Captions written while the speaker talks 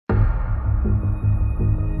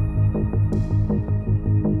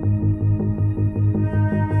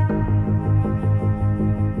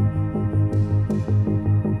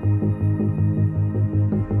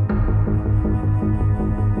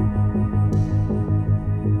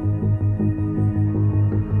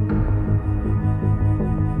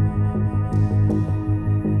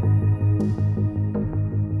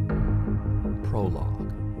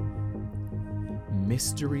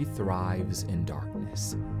Mystery thrives in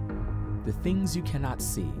darkness. The things you cannot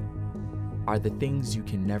see are the things you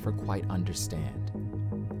can never quite understand.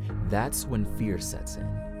 That's when fear sets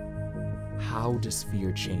in. How does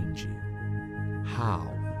fear change you?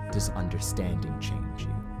 How does understanding change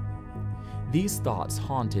you? These thoughts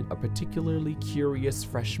haunted a particularly curious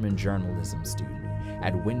freshman journalism student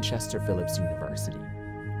at Winchester Phillips University.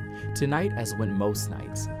 Tonight, as went most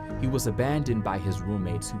nights, he was abandoned by his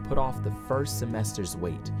roommates who put off the first semester's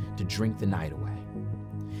wait to drink the night away.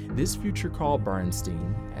 This future Carl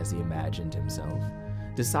Bernstein, as he imagined himself,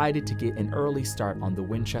 decided to get an early start on the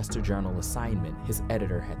Winchester Journal assignment his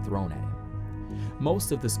editor had thrown at him.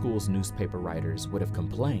 Most of the school's newspaper writers would have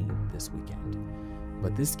complained this weekend,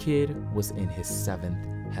 but this kid was in his seventh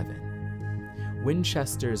heaven.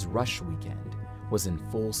 Winchester's rush weekend was in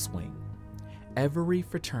full swing. Every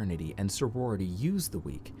fraternity and sorority used the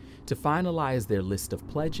week to finalize their list of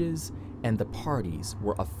pledges, and the parties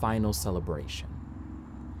were a final celebration.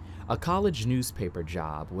 A college newspaper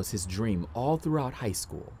job was his dream all throughout high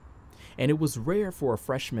school, and it was rare for a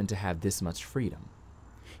freshman to have this much freedom.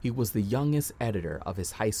 He was the youngest editor of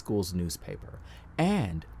his high school's newspaper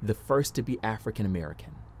and the first to be African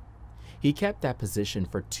American. He kept that position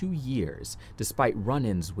for 2 years despite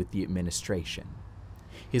run-ins with the administration.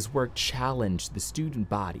 His work challenged the student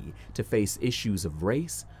body to face issues of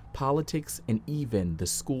race, politics, and even the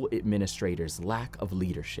school administrator's lack of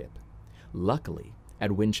leadership. Luckily,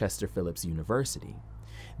 at Winchester Phillips University,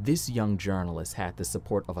 this young journalist had the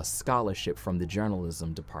support of a scholarship from the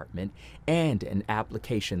journalism department and an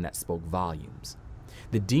application that spoke volumes.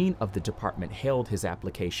 The dean of the department hailed his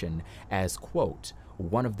application as, quote,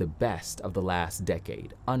 one of the best of the last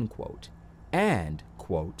decade, unquote, and,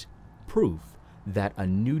 quote, proof that a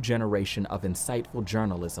new generation of insightful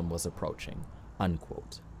journalism was approaching,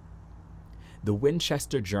 unquote. The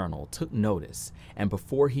Winchester Journal took notice, and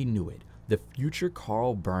before he knew it, the future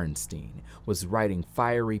Carl Bernstein was writing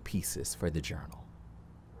fiery pieces for the journal.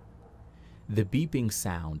 The beeping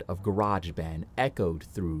sound of GarageBand echoed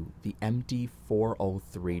through the empty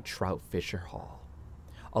 403 Troutfisher Hall,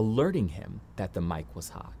 alerting him that the mic was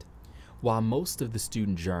hot. While most of the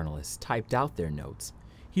student journalists typed out their notes,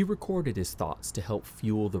 he recorded his thoughts to help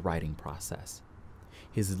fuel the writing process.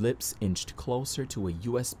 His lips inched closer to a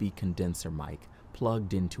USB condenser mic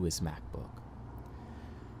plugged into his MacBook.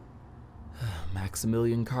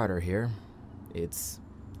 Maximilian Carter here. It's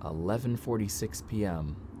 11:46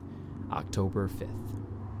 p.m., October 5th.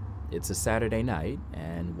 It's a Saturday night,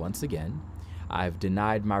 and once again, I've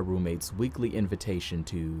denied my roommate's weekly invitation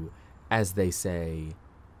to, as they say,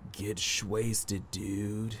 get shwasted,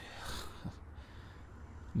 dude.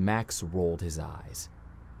 Max rolled his eyes.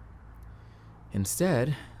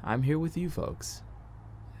 Instead, I'm here with you folks.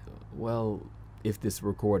 Well, if this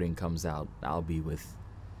recording comes out, I'll be with...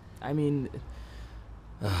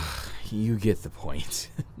 you get the point.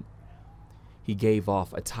 He gave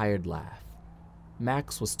off a tired laugh.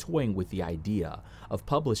 Max was toying with the idea of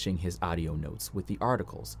publishing his audio notes with the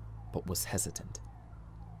articles, but was hesitant.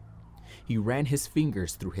 He ran his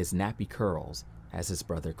fingers through his nappy curls, as his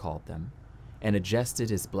brother called them, and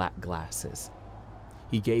adjusted his black glasses.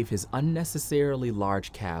 He gave his unnecessarily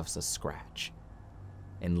large calves a scratch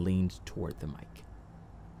and leaned toward the mic.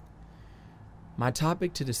 My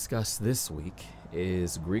topic to discuss this week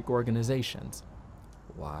is Greek organizations.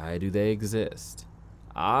 Why do they exist?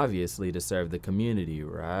 Obviously to serve the community,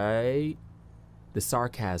 right? The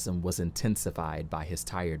sarcasm was intensified by his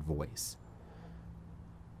tired voice.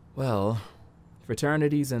 Well,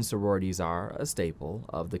 fraternities and sororities are a staple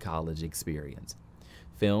of the college experience.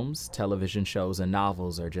 Films, television shows, and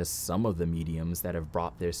novels are just some of the mediums that have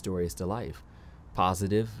brought their stories to life,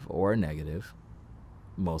 positive or negative.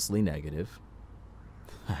 Mostly negative.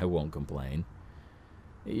 I won't complain.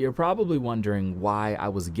 You're probably wondering why I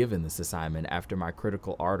was given this assignment after my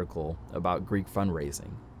critical article about Greek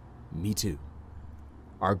fundraising. Me too.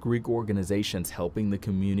 Are Greek organizations helping the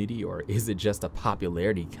community, or is it just a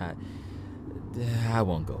popularity I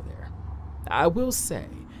won't go there. I will say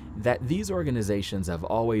that these organizations have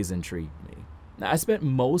always intrigued me. I spent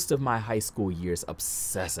most of my high school years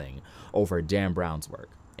obsessing over Dan Brown's work,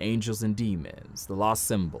 Angels and Demons, The Lost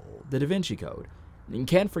Symbol, The Da Vinci Code. And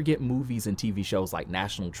can't forget movies and TV shows like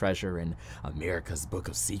National Treasure and America's Book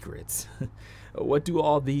of Secrets. What do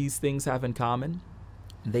all these things have in common?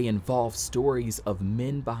 They involve stories of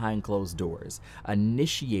men behind closed doors,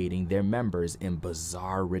 initiating their members in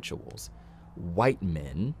bizarre rituals. White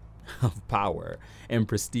men of power and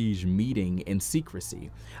prestige meeting in secrecy,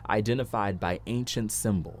 identified by ancient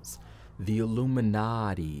symbols. The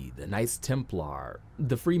Illuminati, the Knights Templar,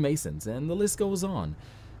 the Freemasons, and the list goes on.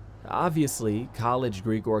 Obviously, college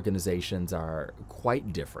Greek organizations are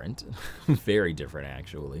quite different, very different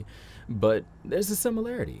actually, but there's a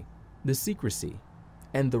similarity: the secrecy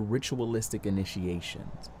and the ritualistic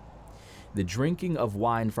initiations. The drinking of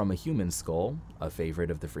wine from a human skull, a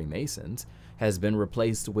favorite of the Freemasons, has been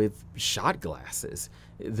replaced with shot glasses.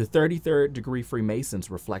 The 33rd degree Freemasons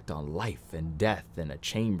reflect on life and death in a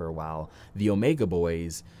chamber, while the Omega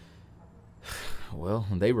boys, well,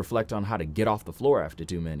 they reflect on how to get off the floor after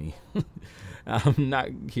too many. I'm not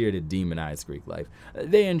here to demonize Greek life.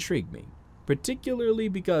 They intrigue me, particularly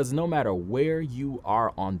because no matter where you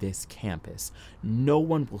are on this campus, no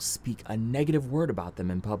one will speak a negative word about them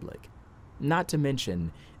in public. Not to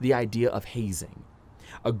mention the idea of hazing,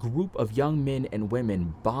 a group of young men and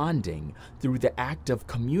women bonding through the act of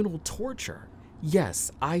communal torture.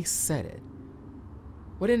 Yes, I said it.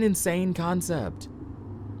 What an insane concept,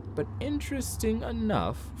 but interesting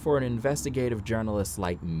enough for an investigative journalist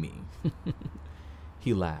like me.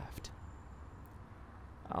 He laughed.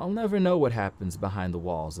 I'll never know what happens behind the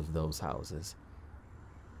walls of those houses.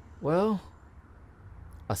 Well,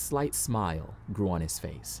 a slight smile grew on his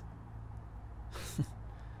face.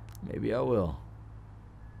 Maybe I will.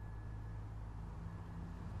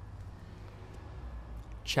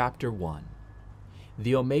 Chapter 1.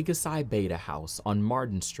 The Omega Psi Beta house on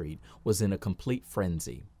Martin Street was in a complete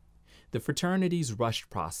frenzy. The fraternity's rushed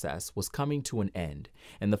process was coming to an end,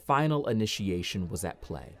 and the final initiation was at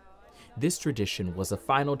play. This tradition was a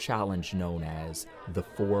final challenge known as the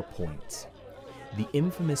 4 Points. The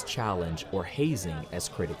infamous challenge, or hazing as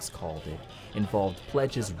critics called it, involved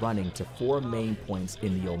pledges running to 4 main points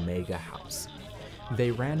in the Omega house.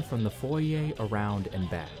 They ran from the foyer, around, and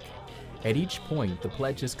back. At each point, the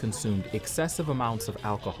pledges consumed excessive amounts of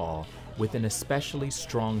alcohol with an especially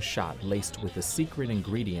strong shot laced with a secret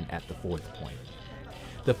ingredient at the 4th point.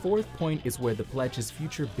 The 4th point is where the pledge's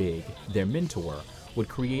future big, their mentor, would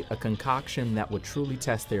create a concoction that would truly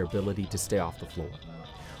test their ability to stay off the floor.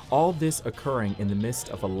 All this occurring in the midst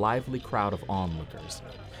of a lively crowd of onlookers.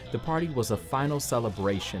 The party was a final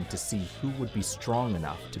celebration to see who would be strong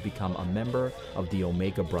enough to become a member of the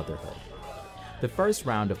Omega Brotherhood. The first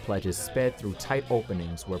round of pledges sped through tight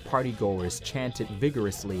openings where partygoers chanted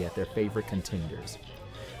vigorously at their favorite contenders.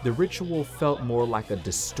 The ritual felt more like a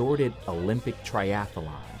distorted Olympic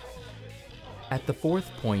triathlon. At the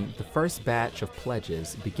 4th point, the first batch of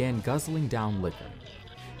pledges began guzzling down liquor.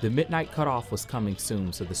 The midnight cutoff was coming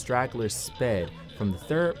soon, so the stragglers sped from the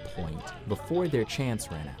 3rd point before their chance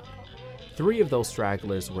ran out. 3 of those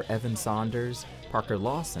stragglers were Evan Saunders, Parker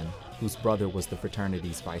Lawson, whose brother was the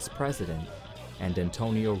fraternity's vice president, and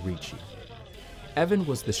Antonio Ricci. Evan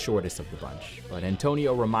was the shortest of the bunch, but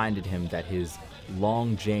Antonio reminded him that his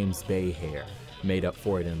long James Bay hair made up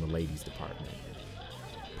for it in the ladies' department.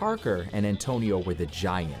 Parker and Antonio were the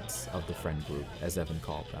giants of the friend group, as Evan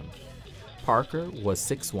called them. Parker was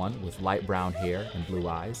 6'1" with light brown hair and blue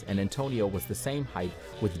eyes, and Antonio was the same height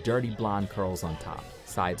with dirty blonde curls on top,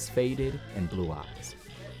 sides faded, and blue eyes.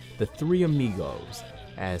 The 3 amigos,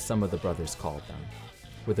 as some of the brothers called them,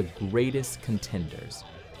 were the greatest contenders.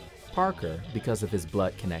 Parker, because of his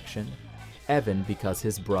blood connection, Evan, because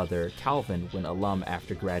his brother Calvin went alum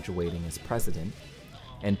after graduating as president,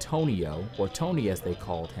 Antonio, or Tony as they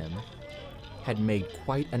called him, had made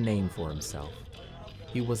quite a name for himself.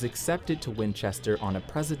 He was accepted to Winchester on a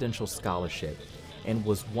presidential scholarship and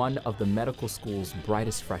was one of the medical school's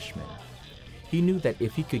brightest freshmen. He knew that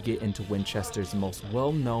if he could get into Winchester's most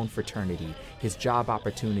well-known fraternity, his job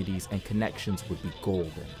opportunities and connections would be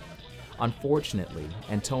golden. Unfortunately,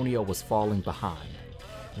 Antonio was falling behind.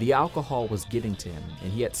 The alcohol was getting to him,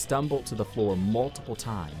 and he had stumbled to the floor multiple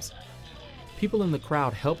times. People in the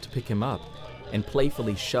crowd helped pick him up and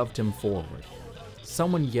playfully shoved him forward.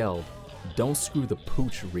 Someone yelled, "Don't screw the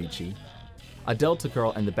pooch, Ricci." A Delta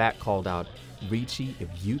girl in the back called out, "Ricci, if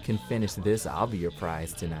you can finish this, I'll be your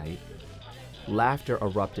prize tonight." Laughter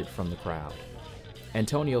erupted from the crowd.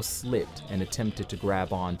 Antonio slipped and attempted to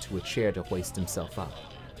grab on to a chair to hoist himself up.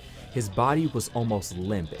 His body was almost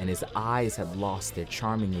limp and his eyes had lost their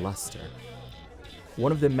charming luster.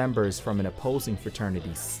 One of the members from an opposing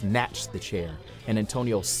fraternity snatched the chair and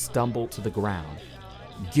Antonio stumbled to the ground.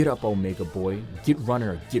 "Get up, Omega boy, get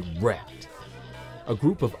runner or get wrecked." A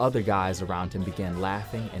group of other guys around him began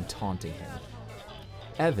laughing and taunting him.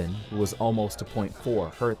 Evan, who was almost to point 4,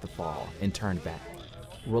 heard the fall and turned back.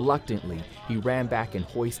 Reluctantly, he ran back and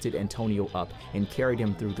hoisted Antonio up and carried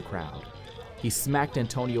him through the crowd. He smacked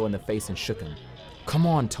Antonio in the face and shook him. "Come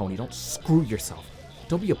on, Tony, don't screw yourself.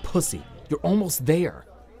 Don't be a pussy. You're almost there."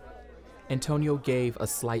 Antonio gave a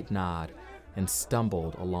slight nod and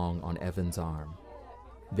stumbled along on Evan's arm.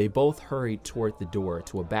 They both hurried toward the door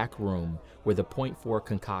to a back room where the .4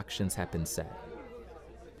 concoctions had been set.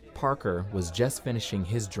 Parker was just finishing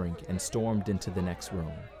his drink and stormed into the next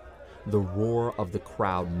room. The roar of the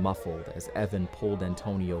crowd muffled as Evan pulled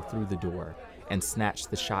Antonio through the door and snatched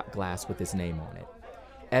the shot glass with his name on it.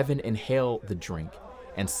 Evan inhaled the drink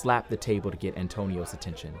and slapped the table to get Antonio's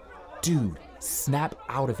attention. "Dude, snap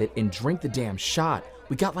out of it and drink the damn shot.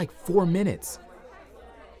 We got like 4 minutes."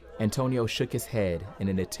 Antonio shook his head in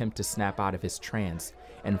an attempt to snap out of his trance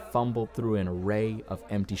and fumbled through an array of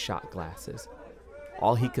empty shot glasses.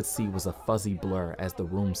 All he could see was a fuzzy blur as the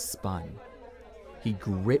room spun. He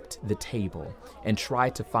gripped the table and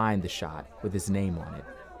tried to find the shot with his name on it.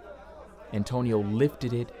 Antonio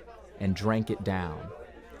lifted it and drank it down.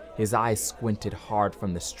 His eyes squinted hard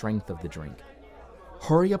from the strength of the drink.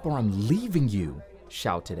 "Hurry up or I'm leaving you,"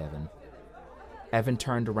 shouted Evan. Evan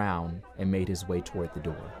turned around and made his way toward the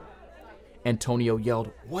door. Antonio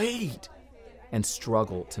yelled, "Wait!" and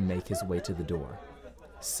struggled to make his way to the door.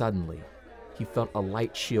 Suddenly, he felt a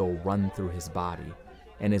light chill run through his body,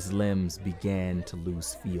 and his limbs began to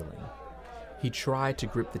lose feeling. He tried to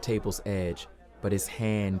grip the table's edge, but his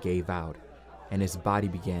hand gave out, and his body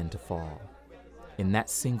began to fall. In that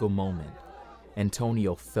single moment,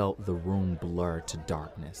 Antonio felt the room blur to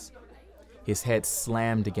darkness. His head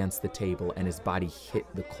slammed against the table, and his body hit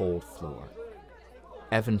the cold floor.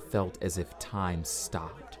 Evan felt as if time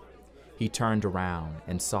stopped. He turned around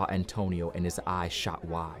and saw Antonio, and his eyes shot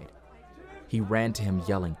wide. He ran to him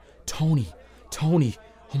yelling, "Tony! Tony!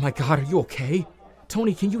 Oh my God, are you okay?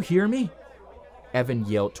 Tony, can you hear me?" Evan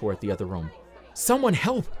yelled toward the other room, "Someone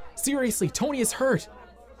help! Seriously, Tony is hurt!"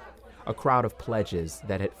 A crowd of pledges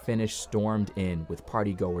that had finished stormed in with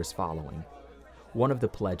partygoers following. One of the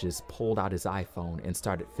pledges pulled out his iPhone and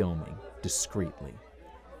started filming, discreetly.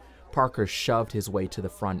 Parker shoved his way to the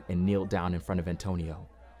front and kneeled down in front of Antonio.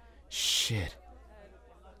 "Shit.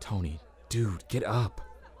 Tony, dude, get up,"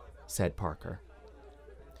 said Parker.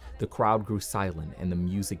 The crowd grew silent and the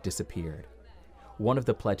music disappeared. One of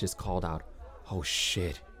the pledges called out, "Oh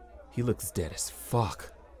shit, he looks dead as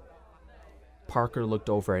fuck." Parker looked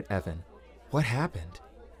over at Evan. "What happened?"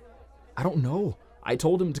 "I don't know. I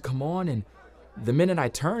told him to come on, and the minute I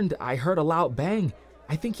turned, I heard a loud bang.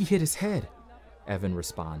 I think he hit his head," Evan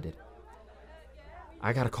responded.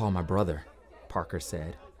 "I gotta call my brother," Parker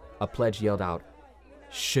said. A pledge yelled out,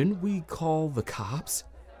 "Shouldn't we call the cops?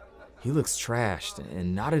 He looks trashed,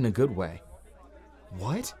 and not in a good way."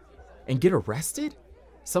 "What? And get arrested?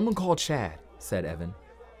 Someone call Chad," said Evan.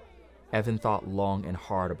 Evan thought long and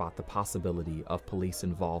hard about the possibility of police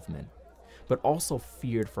involvement, but also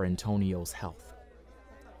feared for Antonio's health.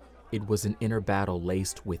 It was an inner battle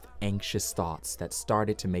laced with anxious thoughts that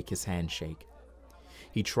started to make his hand shake.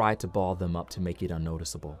 He tried to ball them up to make it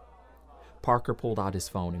unnoticeable. Parker pulled out his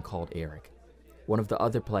phone and called Eric. One of the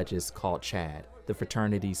other pledges called Chad, the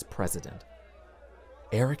fraternity's president.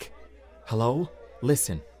 "Eric? Hello?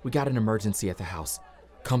 Listen, we got an emergency at the house.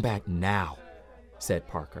 Come back now," said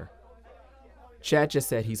Parker. "Chad just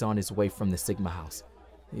said he's on his way from the Sigma house.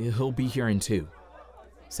 He'll be here in 2,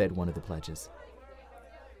 said one of the pledges.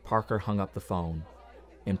 Parker hung up the phone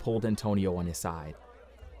and pulled Antonio on his side.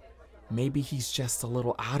 "Maybe he's just a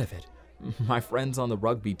little out of it. My friends on the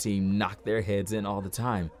rugby team knock their heads in all the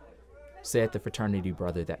time," said the fraternity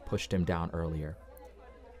brother that pushed him down earlier.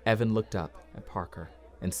 Evan looked up at Parker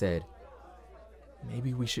and said,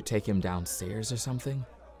 "Maybe we should take him downstairs or something?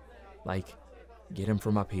 Like, get him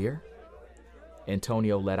from up here?"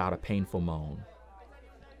 Antonio let out a painful moan.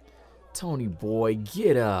 "Tony boy,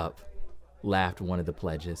 get up," laughed one of the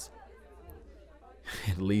pledges.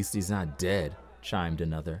 "At least he's not dead," chimed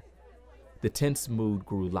another. The tense mood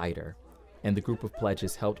grew lighter, and the group of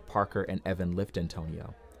pledges helped Parker and Evan lift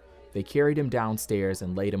Antonio. They carried him downstairs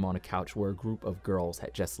and laid him on a couch where a group of girls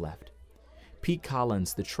had just left. Pete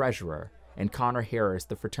Collins, the treasurer, and Connor Harris,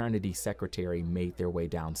 the fraternity secretary, made their way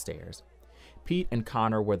downstairs. Pete and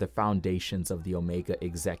Connor were the foundations of the Omega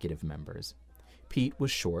executive members. Pete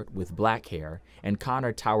was short with black hair, and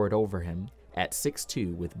Connor towered over him at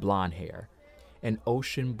 6'2" with blonde hair and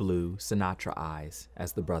ocean blue Sinatra eyes,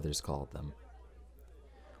 as the brothers called them.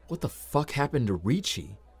 "What the fuck happened to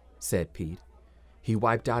Ricci?" said Pete. "He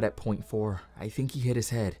wiped out at point 4. I think he hit his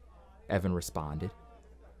head," Evan responded.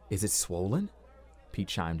 "Is it swollen?" Pete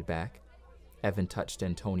chimed back. Evan touched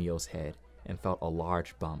Antonio's head and felt a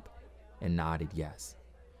large bump and nodded yes.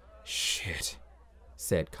 "Shit,"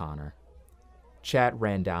 said Connor. Chad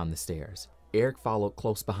ran down the stairs. Eric followed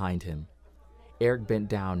close behind him. Eric bent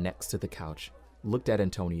down next to the couch, looked at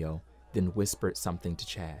Antonio, then whispered something to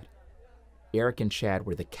Chad. Eric and Chad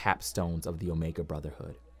were the capstones of the Omega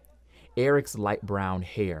Brotherhood. Eric's light brown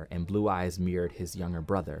hair and blue eyes mirrored his younger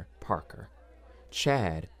brother, Parker.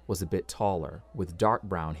 Chad was a bit taller, with dark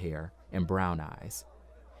brown hair and brown eyes.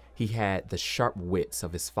 He had the sharp wits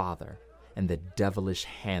of his father and the devilish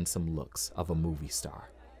handsome looks of a movie star.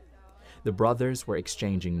 The brothers were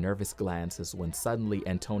exchanging nervous glances when suddenly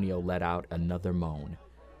Antonio let out another moan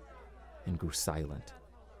and grew silent.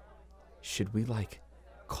 "Should we,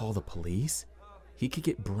 call the police? He could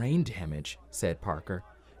get brain damage," said Parker.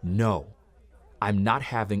 "No, I'm not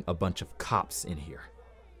having a bunch of cops in here.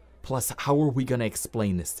 Plus, how are we gonna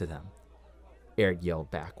explain this to them?" Eric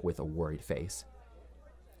yelled back with a worried face.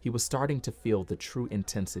 He was starting to feel the true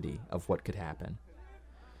intensity of what could happen.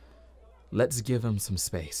 "Let's give him some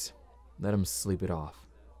space. Let him sleep it off,"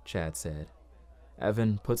 Chad said.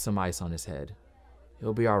 "Evan, put some ice on his head.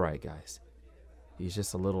 He'll be all right, guys. He's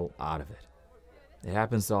just a little out of it. It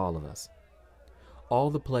happens to all of us." All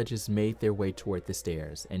the pledges made their way toward the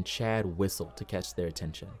stairs, and Chad whistled to catch their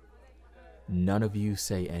attention. "None of you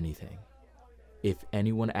say anything. If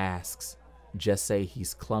anyone asks, just say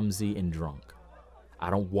he's clumsy and drunk. I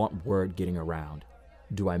don't want word getting around.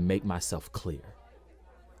 Do I make myself clear?"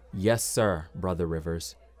 "Yes, sir, Brother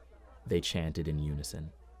Rivers," they chanted in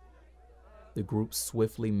unison. The group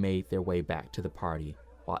swiftly made their way back to the party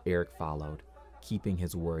while Eric followed, keeping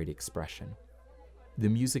his worried expression. The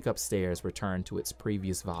music upstairs returned to its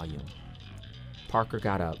previous volume. Parker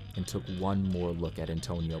got up and took one more look at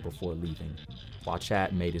Antonio before leaving, while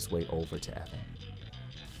Chad made his way over to Evan.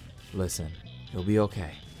 "Listen, he'll be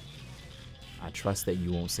okay. I trust that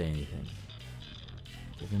you won't say anything.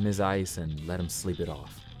 Give him his ice and let him sleep it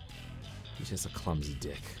off. He's just a clumsy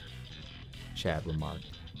dick," Chad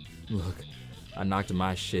remarked. "Look, I knocked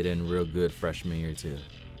my shit in real good freshman year too."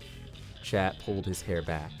 Chad pulled his hair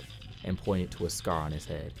back and pointed to a scar on his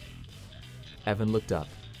head. Evan looked up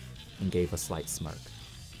and gave a slight smirk.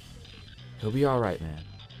 "He'll be all right, man."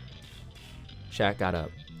 Chad got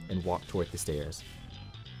up and walked toward the stairs.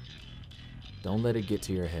 "Don't let it get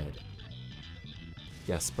to your head."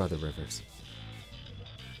 "Yes, Brother Rivers."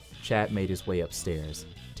 Chad made his way upstairs,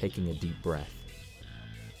 taking a deep breath.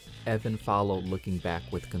 Evan followed, looking back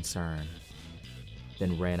with concern,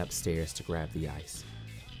 then ran upstairs to grab the ice.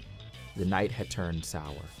 The night had turned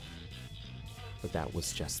sour, but that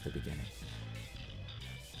was just the beginning.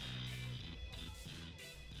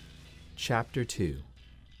 Chapter 2.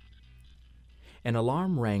 An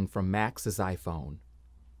alarm rang from Max's iPhone.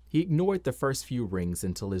 He ignored the first few rings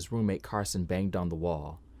until his roommate Carson banged on the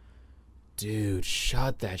wall. "Dude,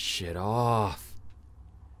 shut that shit off."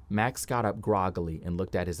 Max got up groggily and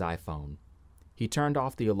looked at his iPhone. He turned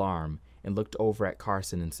off the alarm and looked over at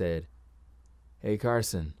Carson and said, "Hey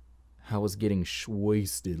Carson, I was getting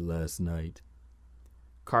wasted last night."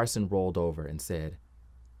 Carson rolled over and said,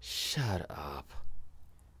 "Shut up."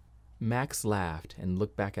 Max laughed and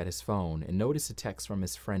looked back at his phone and noticed a text from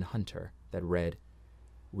his friend Hunter that read,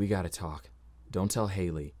 "We gotta talk. Don't tell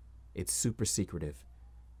Hayley. It's super secretive,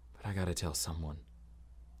 but I gotta tell someone."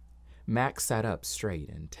 Max sat up straight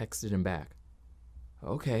and texted him back,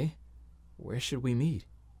 "Okay, where should we meet?"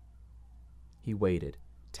 He waited,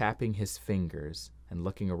 tapping his fingers and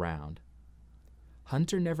looking around.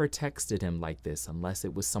 Hunter never texted him like this unless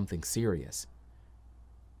it was something serious.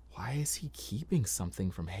 Why is he keeping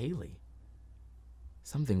something from Hayley?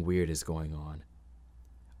 Something weird is going on.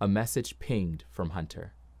 A message pinged from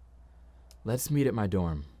Hunter. "Let's meet at my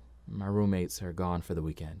dorm. My roommates are gone for the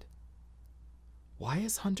weekend." Why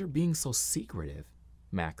is Hunter being so secretive?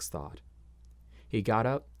 Max thought. He got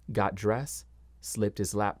up, got dressed, slipped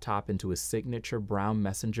his laptop into his signature brown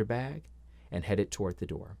messenger bag, and headed toward the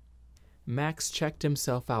door. Max checked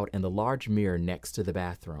himself out in the large mirror next to the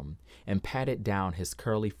bathroom and patted down his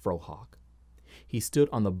curly frohawk. He stood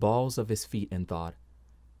on the balls of his feet and thought,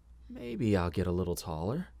 maybe I'll get a little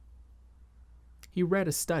taller. He read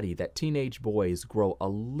a study that teenage boys grow a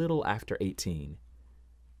little after 18.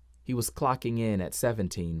 He was clocking in at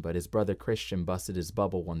 17, but his brother Christian busted his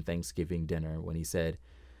bubble one Thanksgiving dinner when he said,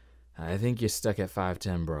 "I think you're stuck at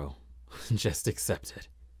 5'10", bro. Just accept it."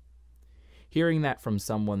 Hearing that from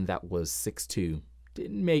someone that was 6'2"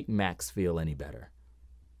 didn't make Max feel any better.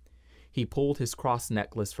 He pulled his cross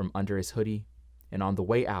necklace from under his hoodie, and on the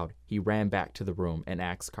way out, he ran back to the room and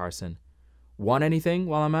asked Carson, "Want anything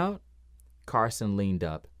while I'm out?" Carson leaned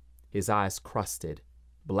up, his eyes crusted,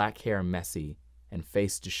 black hair messy, and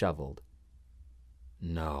face disheveled.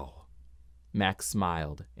 "No." Max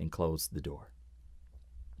smiled and closed the door.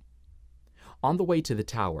 On the way to the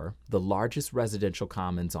tower, the largest residential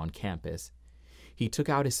commons on campus, he took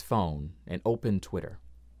out his phone and opened Twitter.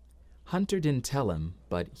 Hunter didn't tell him,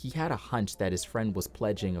 but he had a hunch that his friend was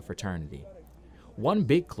pledging a fraternity. One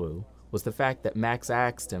big clue was the fact that Max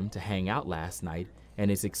asked him to hang out last night, and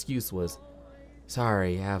his excuse was,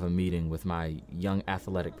 "Sorry, I have a meeting with my Young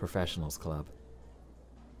Athletic Professionals Club."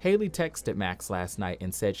 Hayley texted Max last night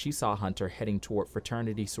and said she saw Hunter heading toward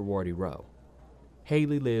Fraternity Sorority Row.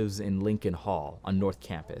 Hayley lives in Lincoln Hall on North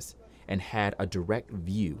Campus and had a direct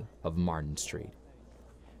view of Martin Street.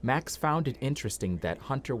 Max found it interesting that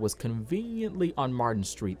Hunter was conveniently on Martin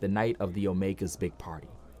Street the night of the Omega's big party.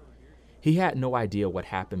 He had no idea what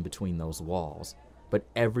happened between those walls, but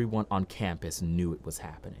everyone on campus knew it was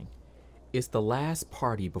happening. It's the last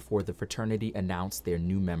party before the fraternity announced their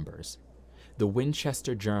new members. The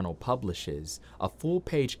Winchester Journal publishes a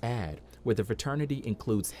full-page ad where the fraternity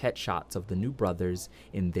includes headshots of the new brothers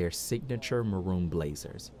in their signature maroon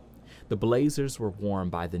blazers. The blazers were worn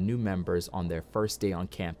by the new members on their first day on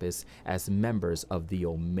campus as members of the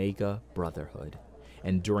Omega Brotherhood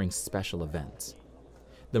and during special events.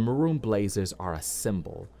 The maroon blazers are a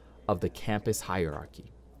symbol of the campus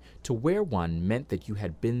hierarchy. To wear one meant that you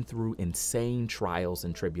had been through insane trials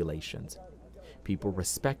and tribulations. People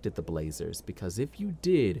respected the blazers because if you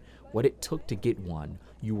did what it took to get one,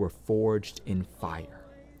 you were forged in fire.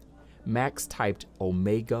 Max typed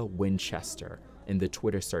Omega Winchester in the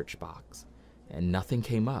Twitter search box, and nothing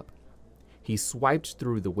came up. He swiped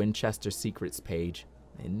through the Winchester Secrets page,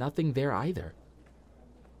 and nothing there either.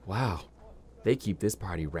 Wow, they keep this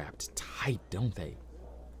party wrapped tight, don't they?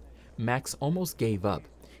 Max almost gave up.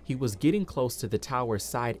 He was getting close to the tower's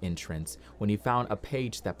side entrance when he found a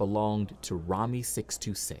page that belonged to Rami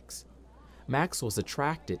 626. Max was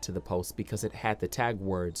attracted to the post because it had the tag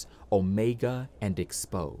words Omega and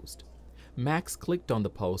exposed. Max clicked on the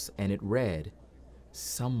post and it read,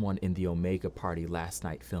 "Someone in the Omega party last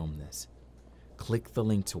night filmed this. Click the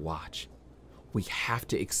link to watch. We have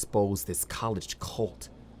to expose this college cult.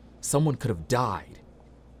 Someone could have died."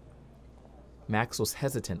 Max was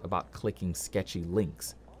hesitant about clicking sketchy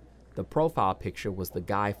links. The profile picture was the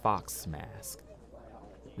Guy Fawkes mask.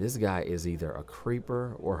 This guy is either a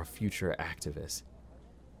creeper or a future activist.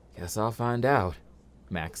 Guess I'll find out,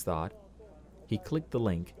 Max thought. He clicked the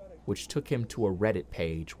link, which took him to a Reddit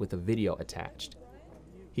page with a video attached.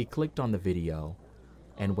 He clicked on the video,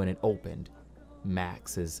 and when it opened,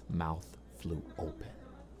 Max's mouth flew open.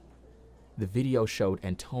 The video showed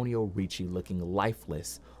Antonio Ricci looking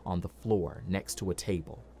lifeless on the floor next to a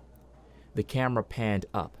table. The camera panned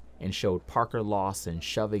up and showed Parker Lawson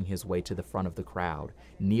shoving his way to the front of the crowd,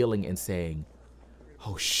 kneeling and saying,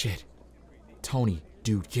 "Oh shit, Tony,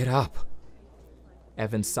 dude, get up."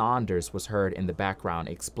 Evan Saunders was heard in the background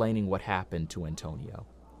explaining what happened to Antonio.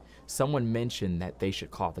 Someone mentioned that they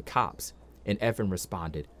should call the cops, and Evan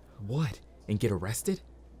responded, "What, and get arrested?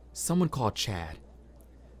 Someone called Chad."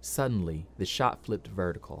 Suddenly, the shot flipped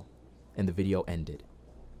vertical, and the video ended.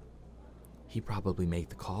 He probably made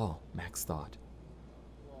the call, Max thought.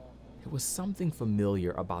 There was something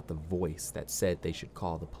familiar about the voice that said they should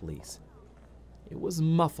call the police. It was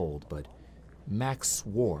muffled, but Max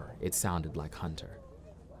swore it sounded like Hunter.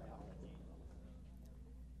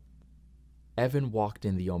 Evan walked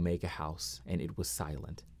in the Omega house, and it was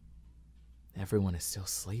silent. Everyone is still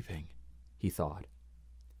sleeping, he thought.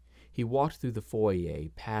 He walked through the foyer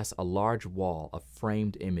past a large wall of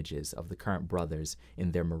framed images of the current brothers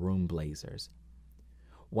in their maroon blazers.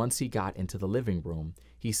 Once he got into the living room,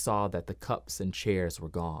 he saw that the cups and chairs were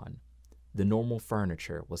gone. The normal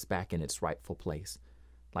furniture was back in its rightful place,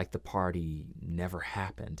 like the party never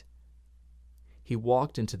happened. He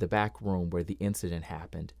walked into the back room where the incident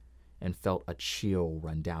happened and felt a chill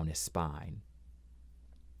run down his spine.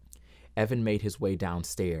 Evan made his way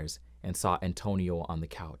downstairs and saw Antonio on the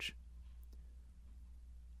couch.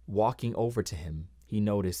 Walking over to him, he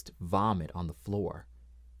noticed vomit on the floor,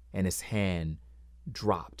 and his hand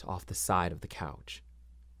dropped off the side of the couch.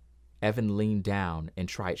 Evan leaned down and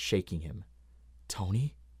tried shaking him.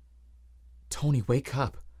 "Tony? Tony, wake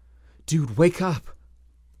up! Dude, wake up!"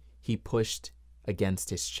 He pushed against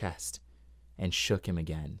his chest and shook him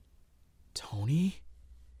again. "Tony?"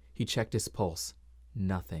 He checked his pulse.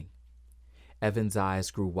 Nothing. Evan's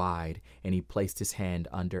eyes grew wide, and he placed his hand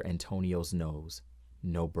under Antonio's nose.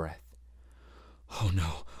 No breath. "Oh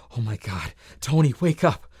no, oh my God, Tony, wake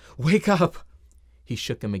up, wake up!" He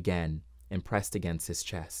shook him again and pressed against his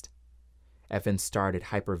chest. Evan started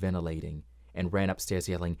hyperventilating and ran upstairs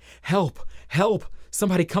yelling, "Help, help,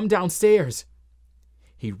 somebody come downstairs."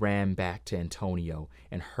 He ran back to Antonio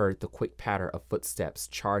and heard the quick patter of footsteps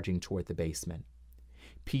charging toward the basement.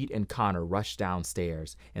 Pete and Connor rushed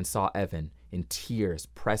downstairs and saw Evan in tears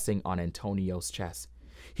pressing on Antonio's chest.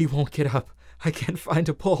 "He won't get up. I can't find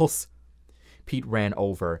a pulse." Pete ran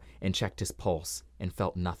over and checked his pulse and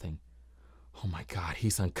felt nothing. "Oh my God,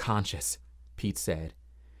 he's unconscious," Pete said.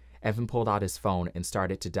 Evan pulled out his phone and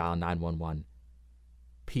started to dial 911.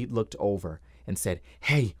 Pete looked over and said,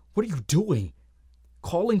 "Hey, what are you doing?"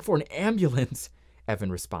 "Calling for an ambulance,"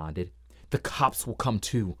 Evan responded. "The cops will come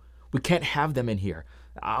too. We can't have them in here.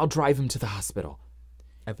 I'll drive him to the hospital."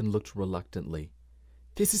 Evan looked reluctantly.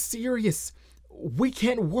 "This is serious. We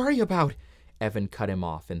can't worry about—" Evan cut him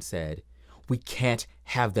off and said, "We can't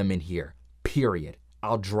have them in here. Period.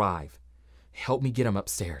 I'll drive. Help me get him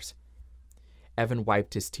upstairs." Evan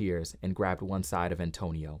wiped his tears and grabbed one side of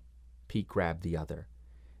Antonio. Pete grabbed the other.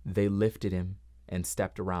 They lifted him and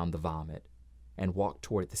stepped around the vomit and walked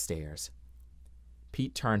toward the stairs.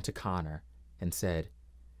 Pete turned to Connor and said,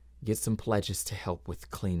 "Get some pledges to help with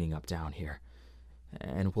cleaning up down here,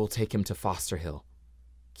 and we'll take him to Foster Hill.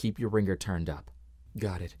 Keep your ringer turned up."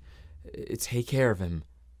 "Got it. Take care of him,"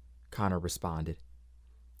 Connor responded.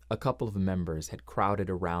 A couple of members had crowded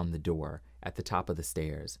around the door at the top of the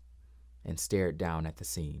stairs and stared down at the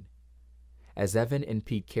scene. As Evan and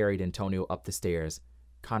Pete carried Antonio up the stairs,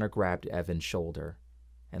 Connor grabbed Evan's shoulder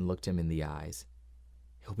and looked him in the eyes.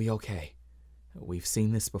 "He'll be okay. We've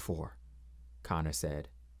seen this before," Connor said.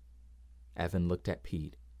 Evan looked at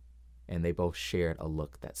Pete, and they both shared a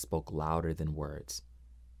look that spoke louder than words.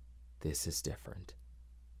 This is different.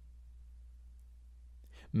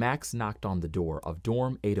 Max knocked on the door of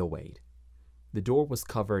dorm 808. The door was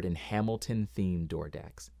covered in Hamilton-themed door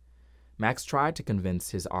decks. Max tried to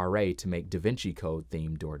convince his RA to make Da Vinci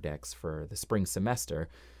Code-themed door decks for the spring semester,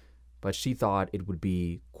 but she thought it would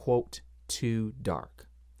be, quote, too dark,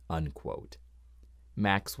 unquote.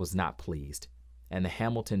 Max was not pleased, and the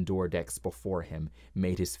Hamilton door decks before him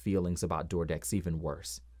made his feelings about door decks even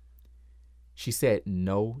worse. She said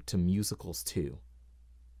no to musicals, too.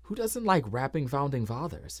 Who doesn't like rapping founding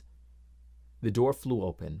fathers? The door flew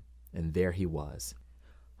open, and there he was,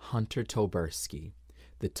 Hunter Toberski,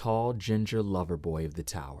 the tall, ginger lover boy of the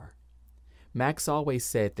tower. Max always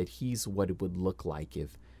said that he's what it would look like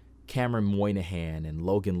if Cameron Moynihan and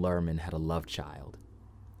Logan Lerman had a love child.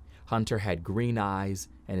 Hunter had green eyes,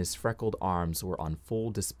 and his freckled arms were on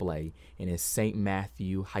full display in his St.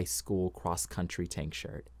 Matthew High School cross-country tank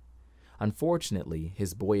shirt. Unfortunately,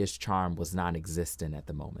 his boyish charm was non-existent at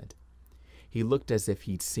the moment. He looked as if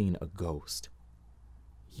he'd seen a ghost.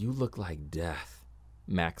 "You look like death,"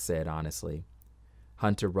 Max said honestly.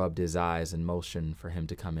 Hunter rubbed his eyes and motioned for him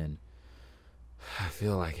to come in. "I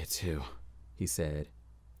feel like it too," he said,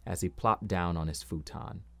 as he plopped down on his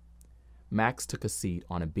futon. Max took a seat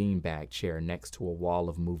on a beanbag chair next to a wall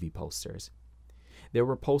of movie posters. There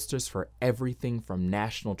were posters for everything from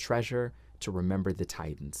National Treasure to Remember the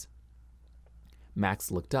Titans.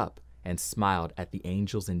 Max looked up and smiled at the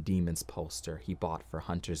Angels and Demons poster he bought for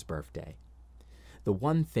Hunter's birthday. The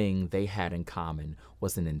one thing they had in common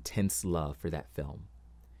was an intense love for that film.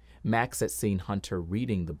 Max had seen Hunter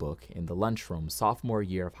reading the book in the lunchroom sophomore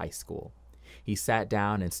year of high school. He sat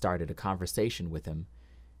down and started a conversation with him,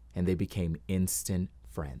 and they became instant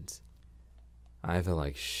friends. "I feel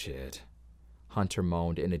like shit," Hunter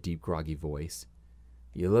moaned in a deep, groggy voice.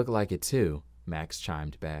 "You look like it too," Max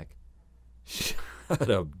chimed back. "Shut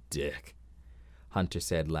up, dick," Hunter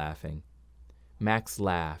said, laughing. Max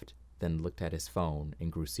laughed, then looked at his phone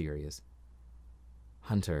and grew serious.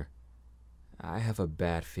 "Hunter, I have a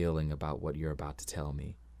bad feeling about what you're about to tell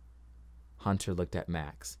me." Hunter looked at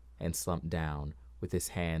Max and slumped down with his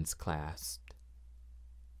hands clasped.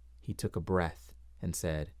 He took a breath and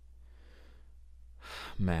said,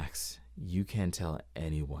 "Max, you can't tell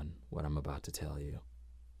anyone what I'm about to tell you."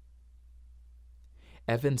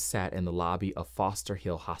 Evan sat in the lobby of Foster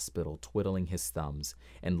Hill Hospital twiddling his thumbs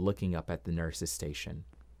and looking up at the nurse's station,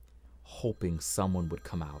 hoping someone would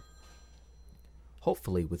come out.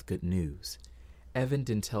 Hopefully with good news. Evan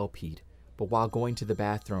didn't tell Pete, but while going to the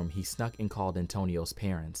bathroom, he snuck and called Antonio's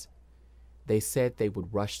parents. They said they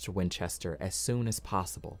would rush to Winchester as soon as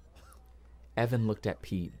possible. Evan looked at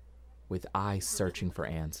Pete with eyes searching for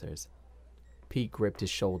answers. Pete gripped his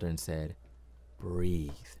shoulder and said,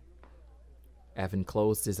 "Breathe." Evan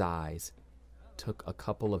closed his eyes, took a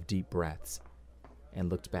couple of deep breaths, and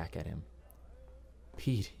looked back at him.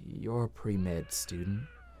 "Pete, you're a pre-med student.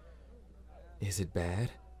 Is it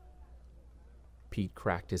bad?" Pete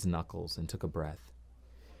cracked his knuckles and took a breath.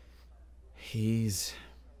 He's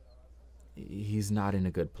not in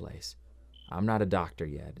a good place. I'm not a doctor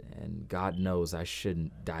yet, and God knows I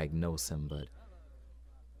shouldn't diagnose him, but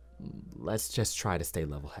let's just try to stay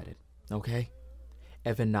level-headed, okay?"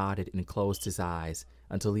 Evan nodded and closed his eyes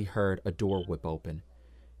until he heard a door whip open.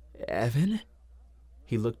 "Evan?"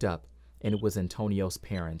 He looked up, and it was Antonio's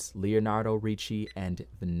parents, Leonardo Ricci and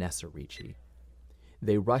Vanessa Ricci.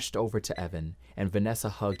 They rushed over to Evan, and Vanessa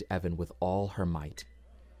hugged Evan with all her might.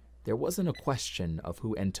 There wasn't a question of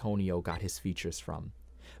who Antonio got his features from.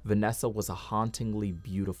 Vanessa was a hauntingly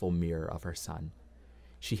beautiful mirror of her son.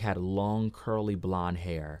 She had long, curly blonde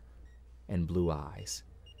hair and blue eyes.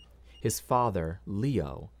 His father,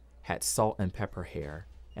 Leo, had salt and pepper hair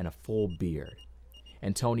and a full beard.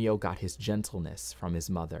 Antonio got his gentleness from his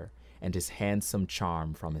mother and his handsome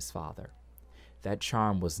charm from his father. That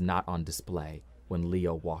charm was not on display when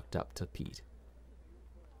Leo walked up to Pete.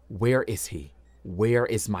 "Where is he? Where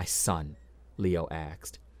is my son?" Leo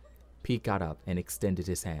asked. Pete got up and extended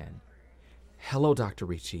his hand. "Hello, Dr.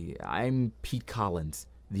 Ricci. I'm Pete Collins,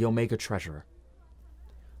 the Omega Treasurer."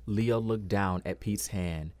 Leo looked down at Pete's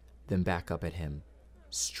hand, then back up at him,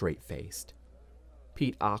 straight-faced.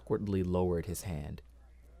 Pete awkwardly lowered his hand.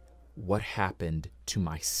 "What happened to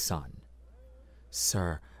my son?"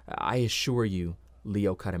 "Sir, I assure you,"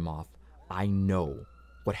 Leo cut him off, "I know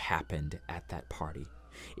what happened at that party.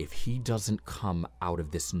 If he doesn't come out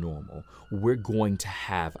of this normal, we're going to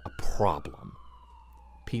have a problem."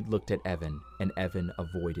 Pete looked at Evan, and Evan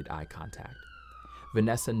avoided eye contact.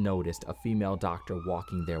 Vanessa noticed a female doctor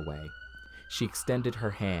walking their way. She extended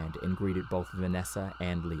her hand and greeted both Vanessa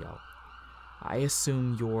and Leo. "I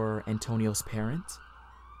assume you're Antonio's parents?"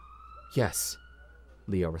 "Yes,"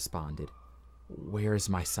 Leo responded. "Where is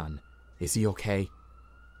my son? Is he okay?"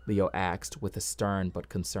 Leo asked with a stern but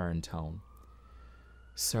concerned tone.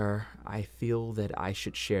 "Sir, I feel that I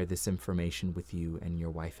should share this information with you and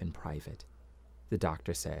your wife in private," the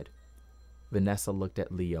doctor said. Vanessa looked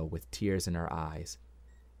at Leo with tears in her eyes.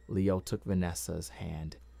 Leo took Vanessa's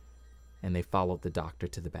hand, and they followed the doctor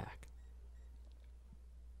to the back.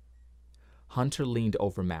 Hunter leaned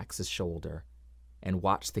over Max's shoulder and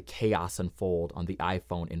watched the chaos unfold on the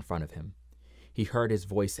iPhone in front of him. He heard his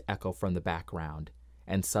voice echo from the background,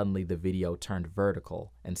 and suddenly the video turned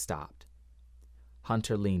vertical and stopped.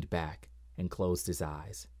 Hunter leaned back and closed his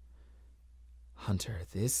eyes. "Hunter,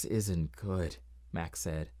 this isn't good," Max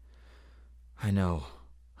said. "I know,"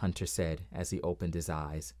 Hunter said as he opened his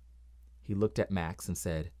eyes. He looked at Max and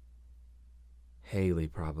said, "Hayley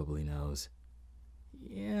probably knows."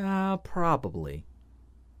 "Yeah, probably."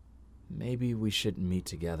 "Maybe we should meet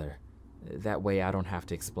together. That way I don't have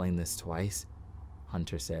to explain this twice,"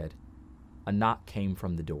 Hunter said. A knock came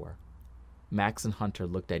from the door. Max and Hunter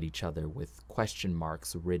looked at each other with question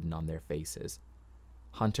marks written on their faces.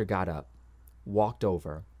 Hunter got up, walked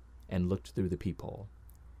over, and looked through the peephole.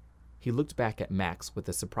 He looked back at Max with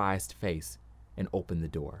a surprised face and opened the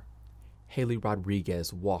door. Hayley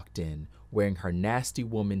Rodriguez walked in wearing her nasty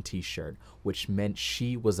woman t-shirt, which meant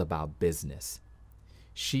she was about business.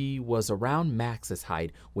 She was around Max's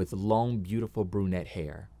height with long, beautiful brunette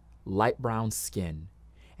hair, light brown skin,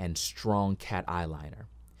 and strong cat eyeliner.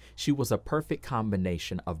 She was a perfect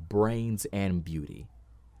combination of brains and beauty,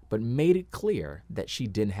 but made it clear that she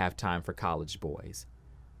didn't have time for college boys.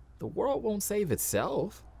 The world won't save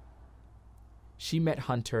itself. She met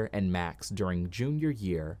Hunter and Max during junior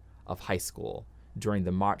year of high school during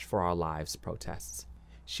the March for Our Lives protests.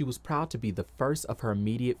 She was proud to be the first of her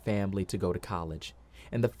immediate family to go to college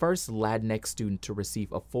and the first Latinx student to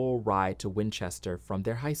receive a full ride to Winchester from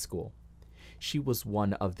their high school. She was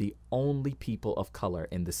one of the only people of color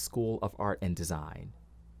in the School of Art and Design.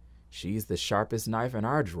 "She's the sharpest knife in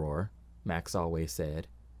our drawer," Max always said.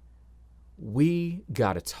 "We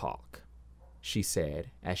gotta talk," she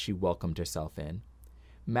said as she welcomed herself in.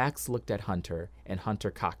 Max looked at Hunter, and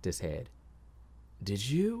Hunter cocked his head.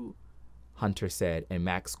 "Did you?" Hunter said, and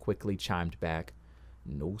Max quickly chimed back,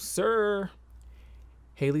 "No, sir."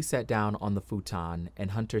 Hayley sat down on the futon,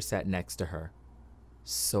 and Hunter sat next to her.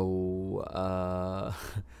 "So,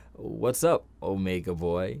 what's up, Omega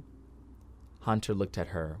boy?" Hunter looked at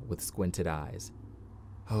her with squinted eyes.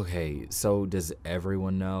 "Okay, so does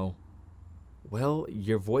everyone know?" "Well,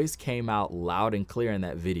 your voice came out loud and clear in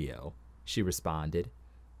that video," she responded.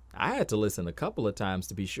 "I had to listen a couple of times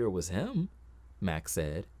to be sure it was him," Max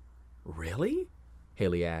said. "Really?"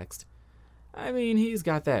 Hayley asked. "I mean, he's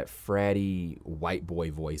got that fratty white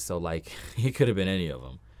boy voice, so like, he could have been any of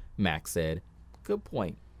them," Max said. Good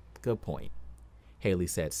point. Hayley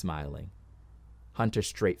said, smiling. Hunter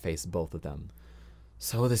straight-faced both of them.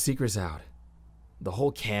 "So the secret's out. The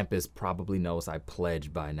whole campus probably knows I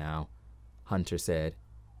pledged by now," Hunter said.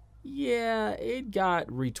 "Yeah, it got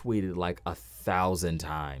retweeted like 1,000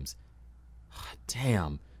 times.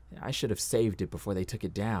 Damn, I should have saved it before they took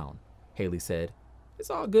it down," Hayley said. "It's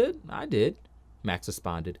all good, I did," Max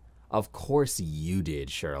responded. "Of course you did,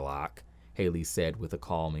 Sherlock," Hayley said with a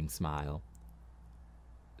calming smile.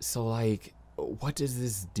 "So, like, what does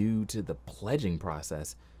this do to the pledging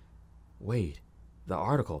process? Wait, The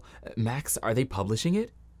article. Max, are they publishing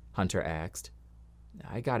it? Hunter asked.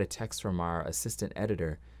 I got a text from our assistant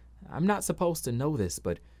editor. I'm not supposed to know this,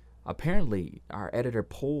 but apparently our editor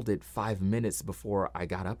pulled it 5 minutes before I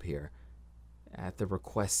got up here. At the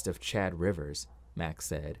request of Chad Rivers, Max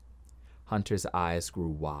said. Hunter's eyes grew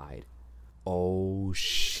wide. Oh,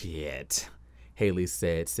 shit, Hayley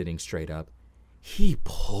said, sitting straight up. He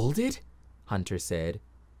pulled it? Hunter said.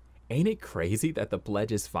 Ain't it crazy that the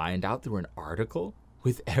pledges find out through an article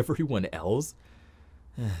with everyone else?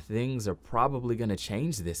 Things are probably going to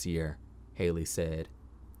change this year, Hayley said.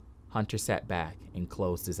 Hunter sat back and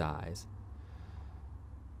closed his eyes.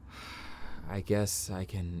 I guess I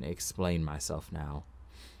can explain myself now.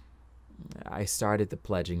 I started the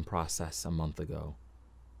pledging process a month ago.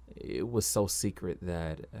 It was so secret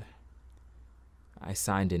that I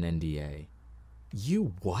signed an NDA.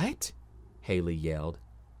 You what? Hayley yelled.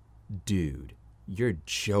 Dude, you're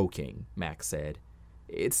joking, Max said.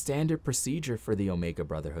 It's standard procedure for the Omega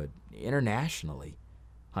Brotherhood, internationally,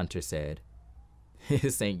 Hunter said.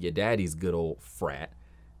 This ain't your daddy's good old frat.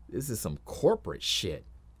 This is some corporate shit,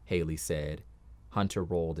 Hayley said. Hunter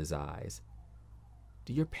rolled his eyes.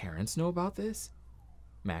 Do your parents know about this?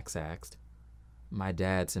 Max asked. My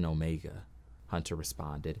dad's an Omega, Hunter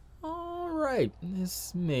responded. All right,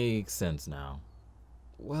 this makes sense now.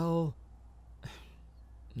 Well,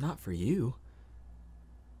 not for you.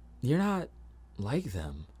 You're not like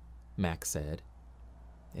them, Max said.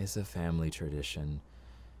 It's a family tradition.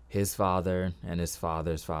 His father and his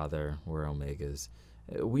father's father were Omegas.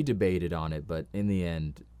 We debated on it, but in the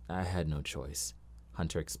end, I had no choice,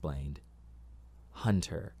 Hunter explained.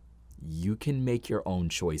 Hunter, you can make your own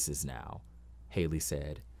choices now, Hayley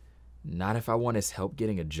said. Not if I want his help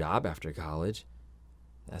getting a job after college.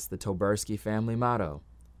 That's the Tobersky family motto.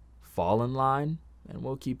 Fall in line, and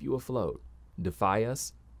we'll keep you afloat. Defy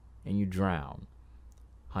us, and you drown.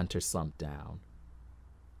 Hunter slumped down.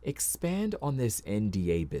 Expand on this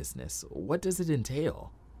NDA business. What does it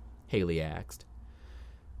entail? Hayley asked.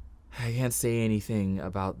 I can't say anything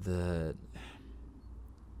about the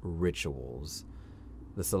rituals,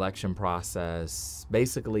 the selection process.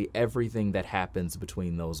 Basically, everything that happens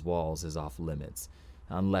between those walls is off limits,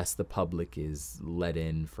 unless the public is let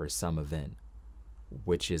in for some event,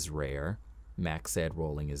 which is rare, Max said,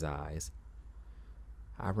 rolling his eyes.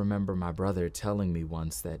 I remember my brother telling me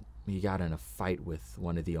once that he got in a fight with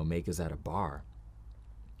one of the Omegas at a bar.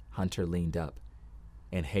 Hunter leaned up,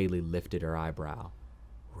 and Hayley lifted her eyebrow.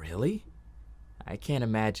 Really? I can't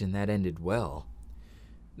imagine that ended well.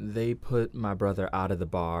 They put my brother out of the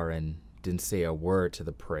bar and didn't say a word to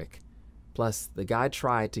the prick. Plus, the guy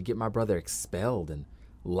tried to get my brother expelled and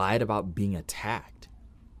lied about being attacked.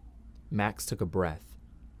 Max took a breath.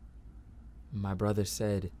 My brother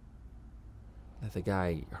said that the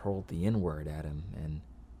guy hurled the N-word at him, and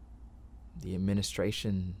the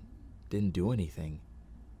administration didn't do anything.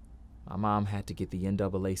 My mom had to get the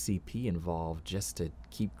NAACP involved just to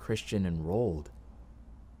keep Christian enrolled.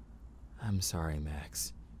 I'm sorry,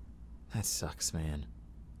 Max. That sucks, man,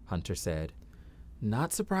 Hunter said.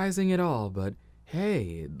 Not surprising at all, but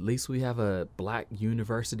hey, at least we have a black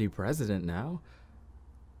university president now.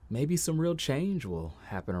 Maybe some real change will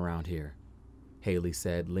happen around here, Hayley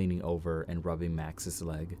said, leaning over and rubbing Max's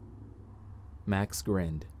leg. Max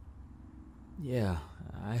grinned. Yeah,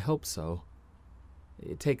 I hope so.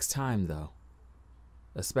 It takes time, though,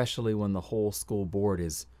 especially when the whole school board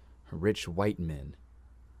is rich white men.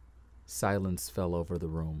 Silence fell over the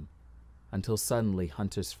room until suddenly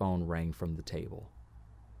Hunter's phone rang from the table.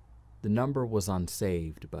 The number was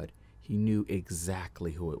unsaved, but he knew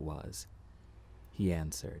exactly who it was. He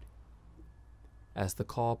answered. As the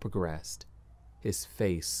call progressed, his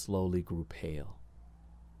face slowly grew pale.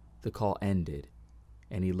 The call ended,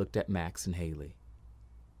 and he looked at Max and Hayley.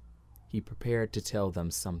 He prepared to tell them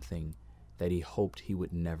something that he hoped he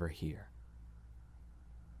would never hear.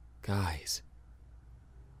 Guys,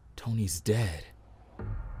 Tony's dead.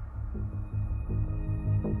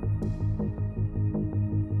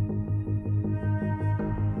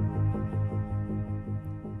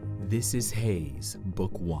 This is HAZE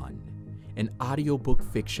Book One, an audiobook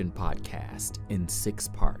fiction podcast in 6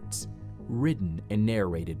 parts, written and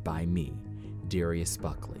narrated by me, Darius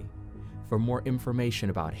Buckley. For more information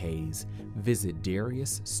about HAZE, visit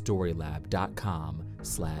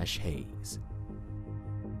dariusstorylab.com/HAZE.